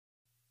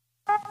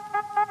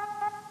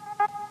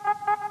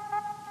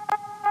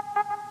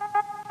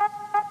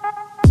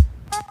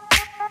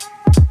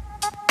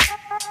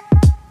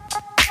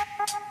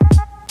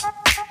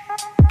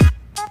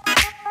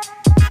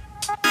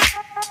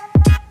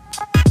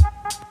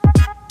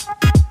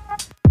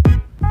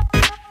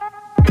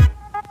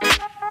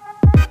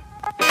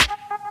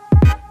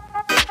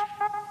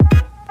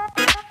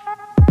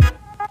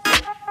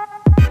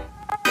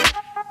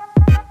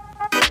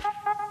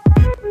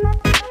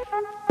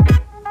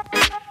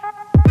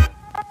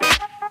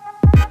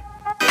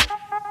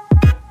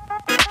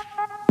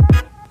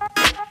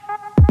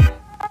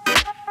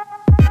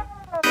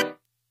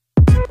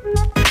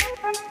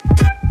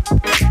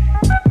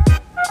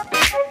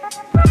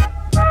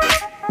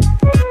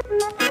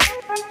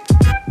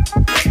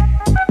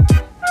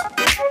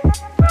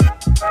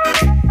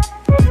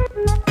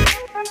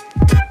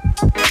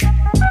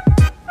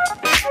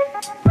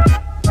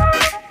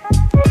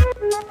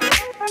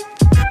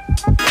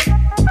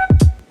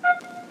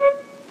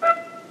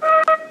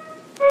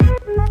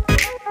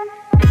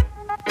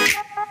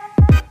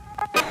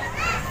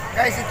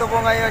po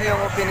ngayon yung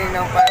opening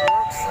ng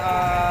fireworks.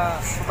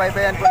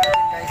 Subaybayan po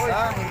natin guys.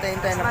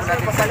 Hintay-hintay na po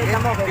natin sa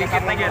gate.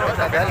 Bigit na gate.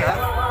 Tagal ha.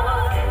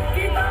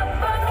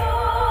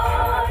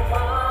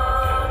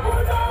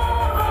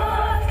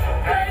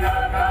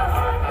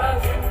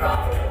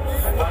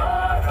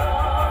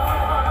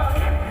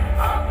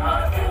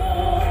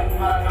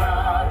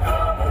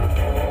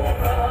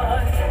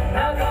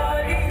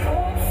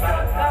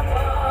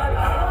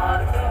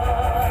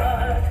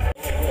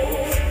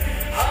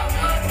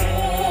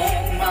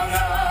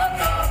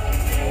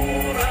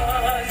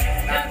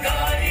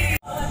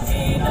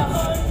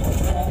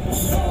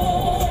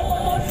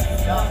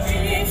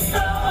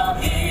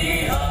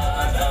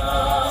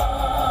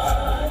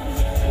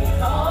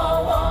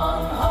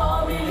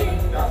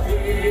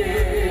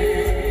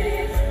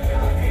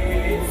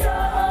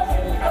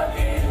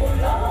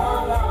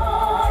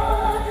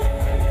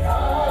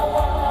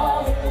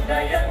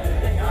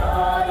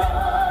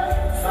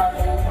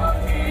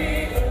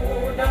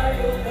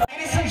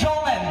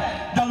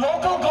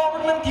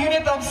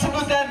 of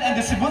Sibutad and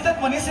the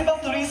Sibutad Municipal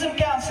Tourism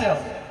Council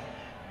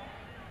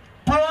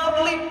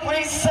proudly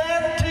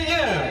present to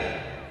you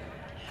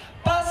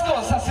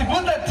Pasko sa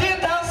Sibutad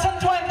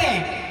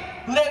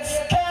 2020. Let's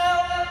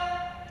count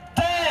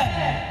 10,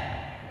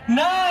 9,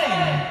 8,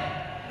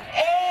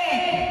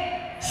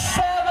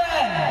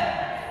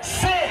 7,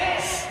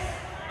 6,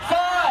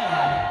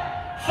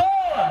 5,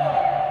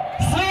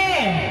 4,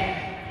 3,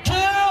 2,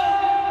 1.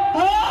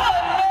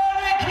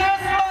 Merry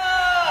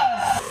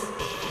Christmas!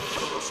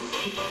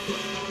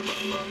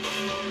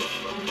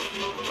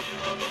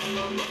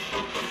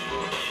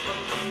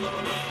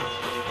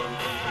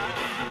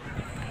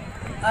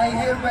 I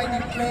hereby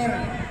declare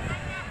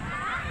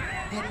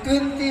the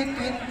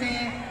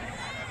 2020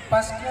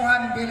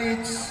 Paskuhan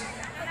Village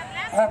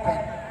open.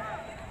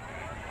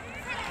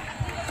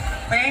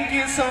 Thank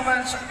you so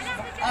much,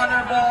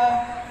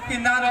 Honorable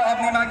Hinaro of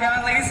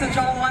Nimagan. Ladies and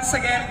gentlemen, once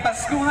again,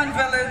 Paskuhan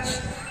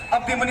Village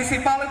of the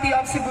Municipality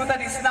of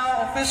Sibutad is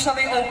now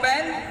officially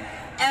open.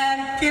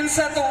 And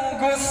kinsa tong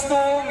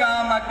gusto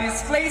nga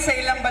mag-display sa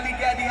ilang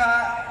baligya diha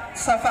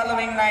sa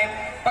following night,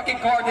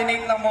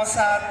 paki-coordinate lang mo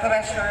sa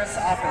Treasurer's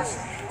Office.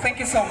 Thank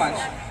you so much.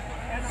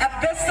 At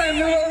this time,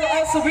 we will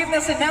also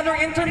witness another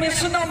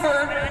intermission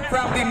number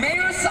from the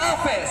Mayor's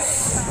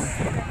Office.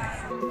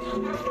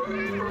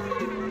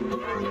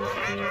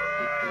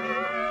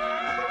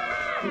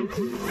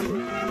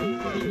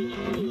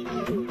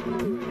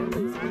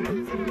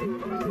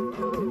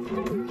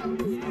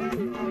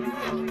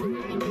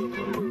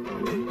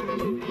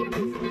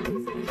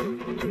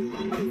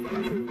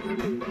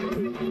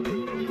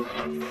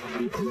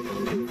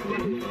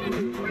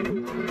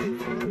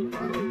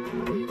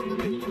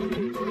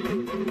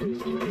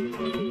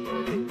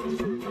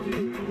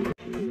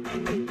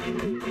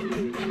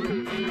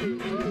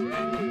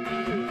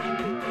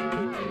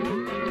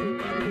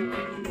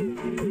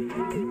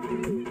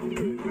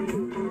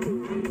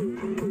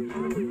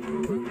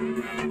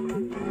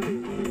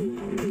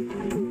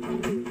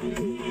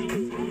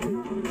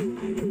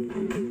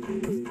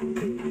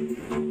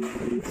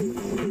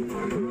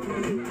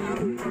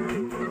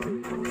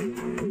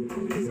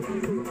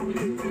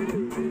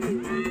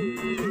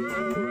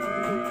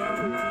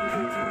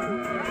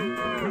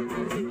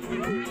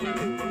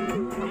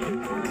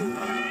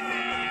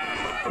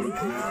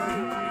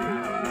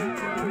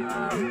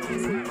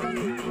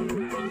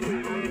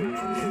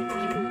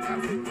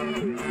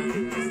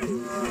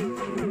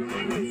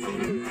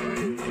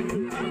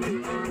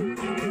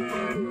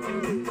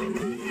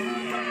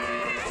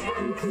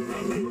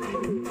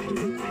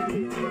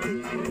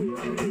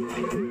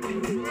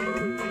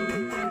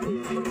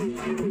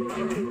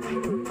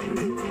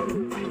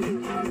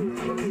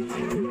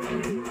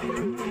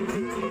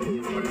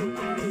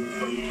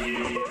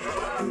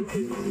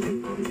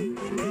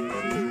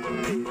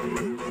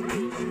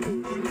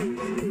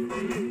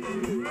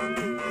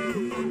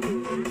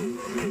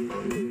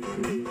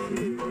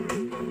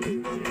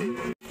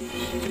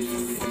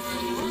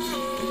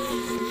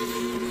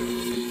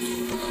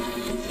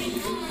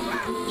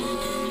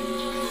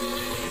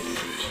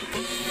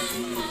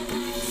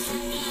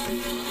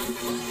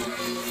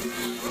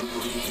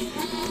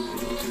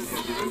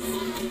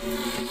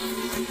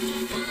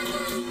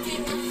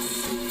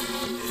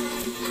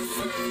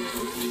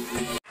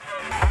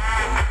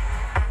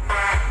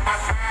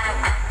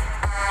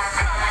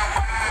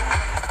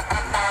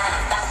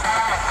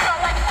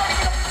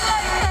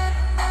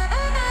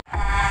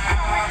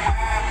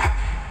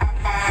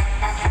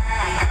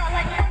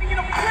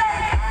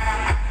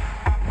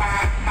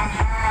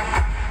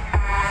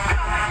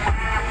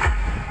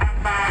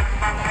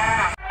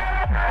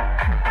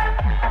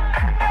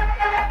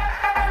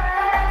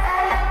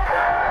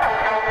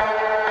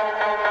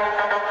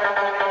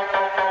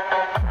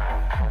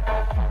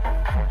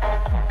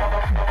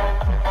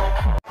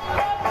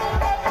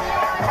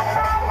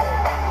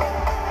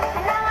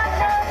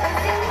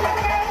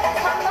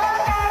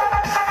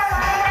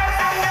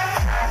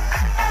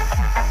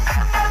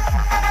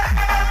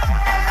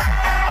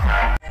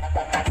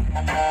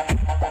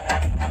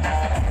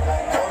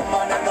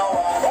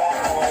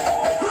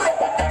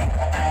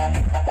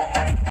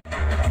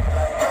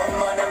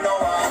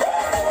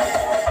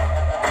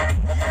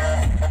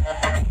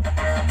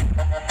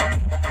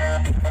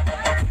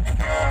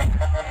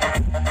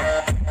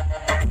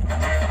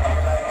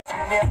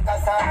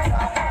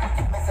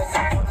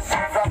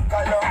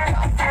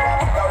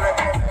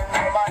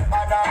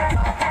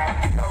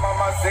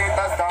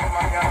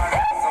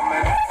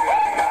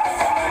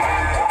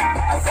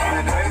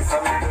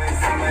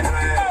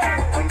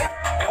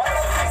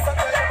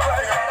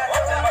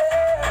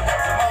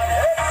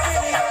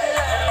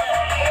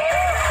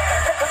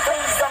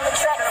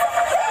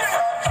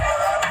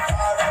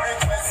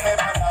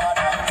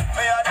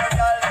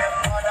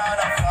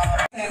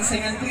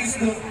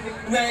 please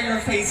do wear your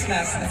face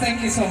mask.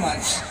 Thank you so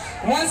much.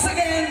 Once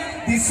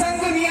again, the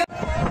Sangguniang